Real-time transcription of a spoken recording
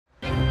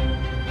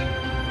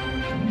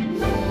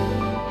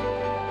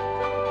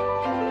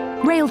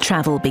Rail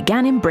travel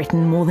began in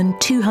Britain more than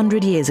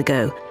 200 years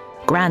ago.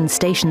 Grand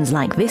stations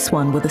like this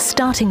one were the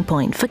starting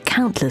point for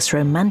countless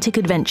romantic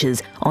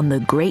adventures on the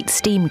great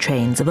steam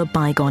trains of a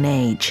bygone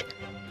age.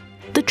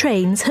 The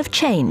trains have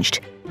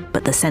changed,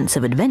 but the sense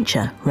of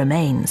adventure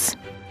remains.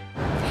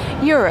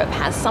 Europe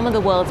has some of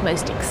the world's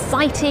most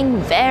exciting,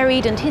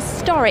 varied and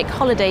historic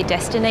holiday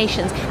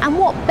destinations, and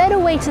what better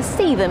way to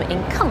see them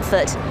in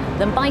comfort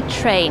than by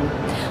train?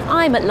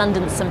 I'm at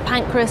London's St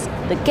Pancras,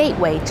 the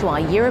gateway to our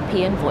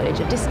European voyage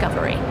of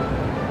discovery.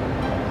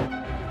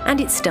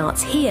 And it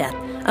starts here,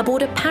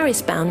 aboard a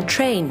Paris-bound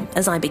train,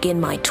 as I begin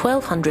my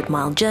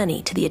 1,200-mile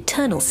journey to the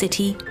eternal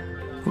city,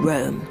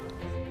 Rome.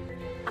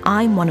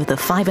 I'm one of the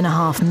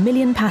 5.5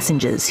 million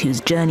passengers whose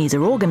journeys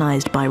are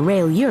organised by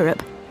Rail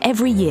Europe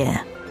every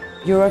year.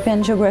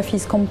 European geography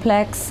is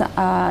complex,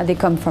 they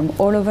come from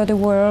all over the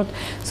world.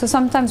 So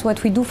sometimes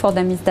what we do for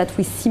them is that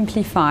we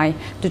simplify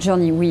the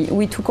journey.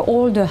 We took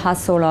all the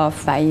hassle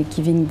off by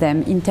giving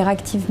them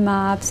interactive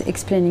maps,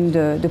 explaining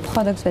the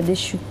products that they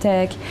should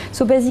take.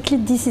 So basically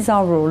this is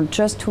our role,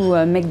 just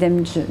to make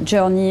them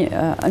journey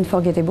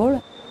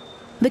unforgettable.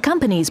 The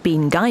company's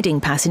been guiding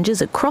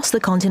passengers across the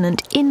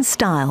continent in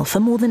style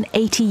for more than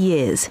 80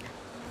 years.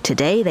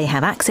 Today they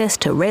have access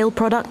to rail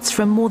products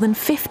from more than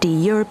 50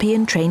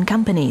 European train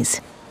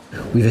companies.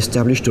 We've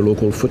established a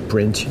local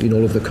footprint in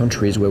all of the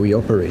countries where we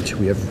operate.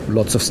 We have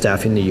lots of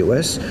staff in the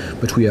US,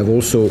 but we have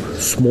also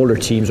smaller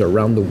teams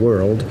around the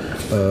world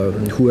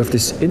who have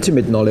this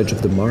intimate knowledge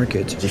of the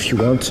market. If you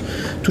want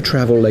to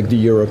travel like the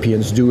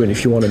Europeans do, and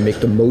if you want to make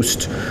the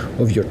most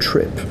of your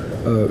trip,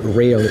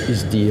 rail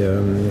is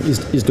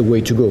the way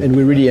to go. And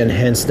we really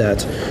enhance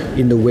that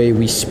in the way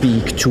we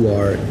speak to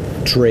our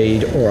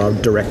trade or our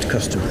direct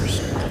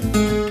customers.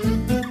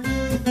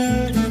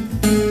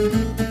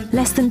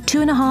 Less than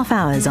 2.5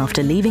 hours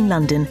after leaving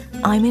London,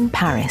 I'm in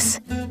Paris.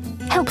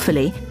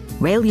 Helpfully,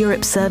 Rail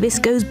Europe's service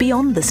goes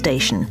beyond the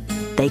station.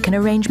 They can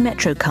arrange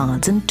metro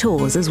cards and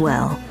tours as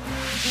well.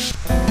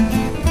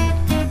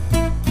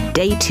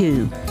 Day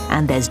 2,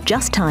 and there's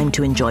just time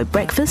to enjoy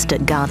breakfast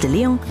at Gare de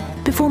Lyon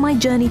before my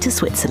journey to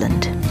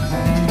Switzerland.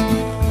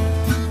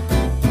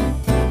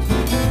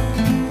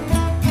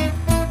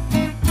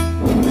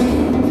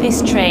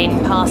 This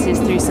train passes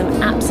through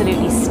some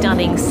absolutely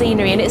stunning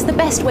scenery, and it's the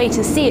best way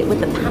to see it with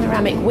the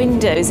panoramic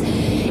windows.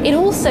 It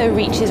also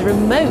reaches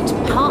remote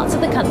parts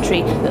of the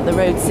country that the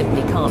road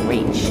simply can't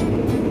reach.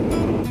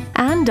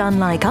 And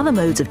unlike other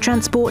modes of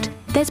transport,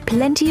 there's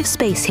plenty of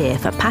space here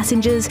for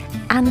passengers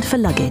and for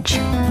luggage.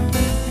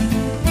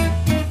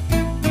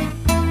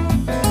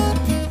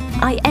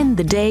 I end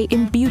the day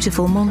in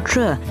beautiful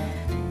Montreux.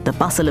 The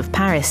bustle of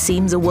Paris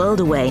seems a world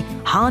away.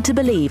 Hard to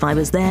believe I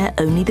was there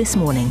only this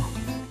morning.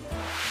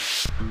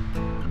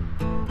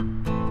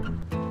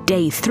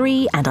 Day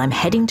 3, and I'm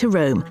heading to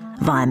Rome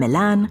via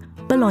Milan,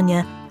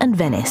 Bologna and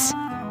Venice.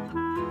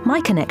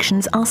 My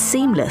connections are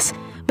seamless,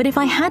 but if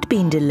I had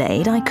been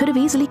delayed, I could have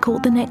easily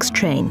caught the next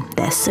train.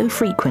 They're so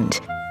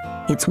frequent.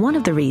 It's one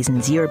of the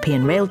reasons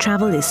European rail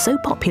travel is so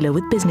popular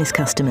with business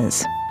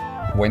customers.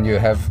 When you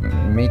have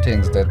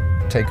meetings that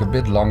take a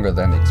bit longer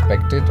than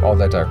expected or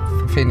that are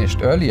finished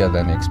earlier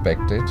than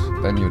expected,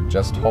 then you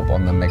just hop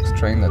on the next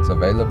train that's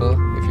available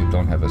if you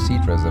don't have a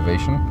seat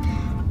reservation,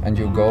 and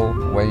you go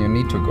where you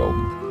need to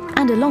go.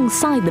 And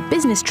alongside the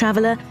business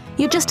traveller,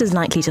 you're just as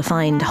likely to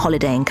find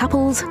holidaying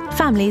couples,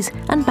 families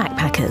and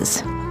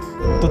backpackers.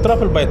 To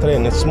travel by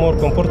train, it's more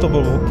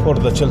comfortable for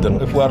the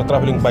children. If we are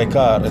traveling by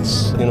car,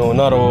 it's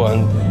narrow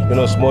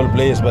and small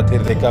place, but here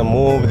they can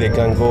move, they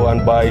can go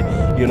and buy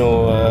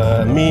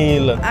a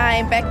meal.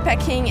 I'm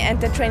backpacking, and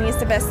the train is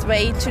the best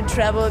way to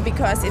travel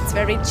because it's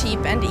very cheap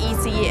and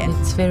easy.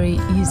 It's very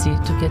easy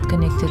to get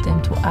connected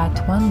and to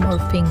add one more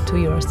thing to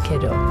your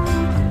schedule.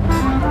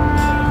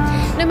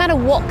 No matter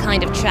what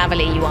kind of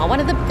traveller you are, one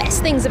of the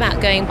best things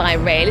about going by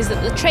rail is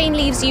that the train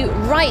leaves you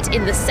right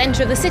in the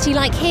centre of the city,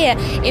 like here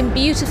in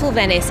beautiful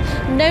Venice.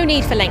 No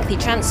need for lengthy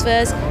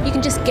transfers, you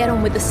can just get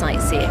on with the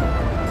sightseeing.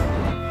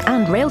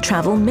 And rail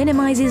travel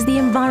minimises the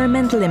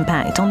environmental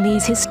impact on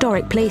these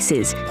historic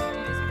places.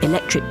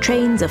 Electric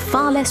trains are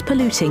far less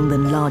polluting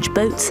than large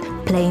boats,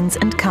 planes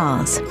and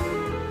cars.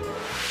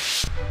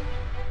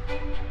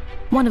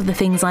 One of the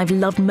things I've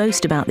loved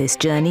most about this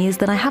journey is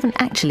that I haven't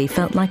actually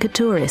felt like a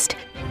tourist.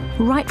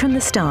 Right from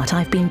the start,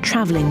 I've been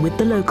travelling with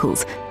the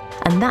locals,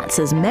 and that's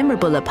as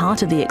memorable a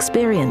part of the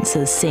experience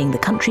as seeing the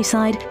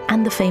countryside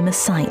and the famous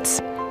sights.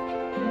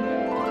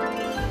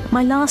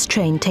 My last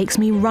train takes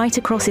me right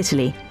across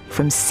Italy,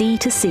 from sea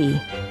to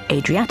sea,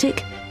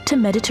 Adriatic to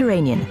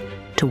Mediterranean,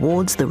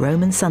 towards the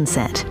Roman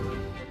sunset.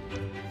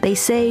 They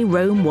say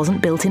Rome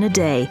wasn't built in a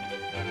day,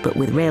 but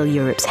with Rail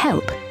Europe's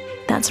help,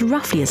 that's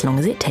roughly as long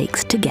as it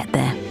takes to get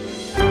there.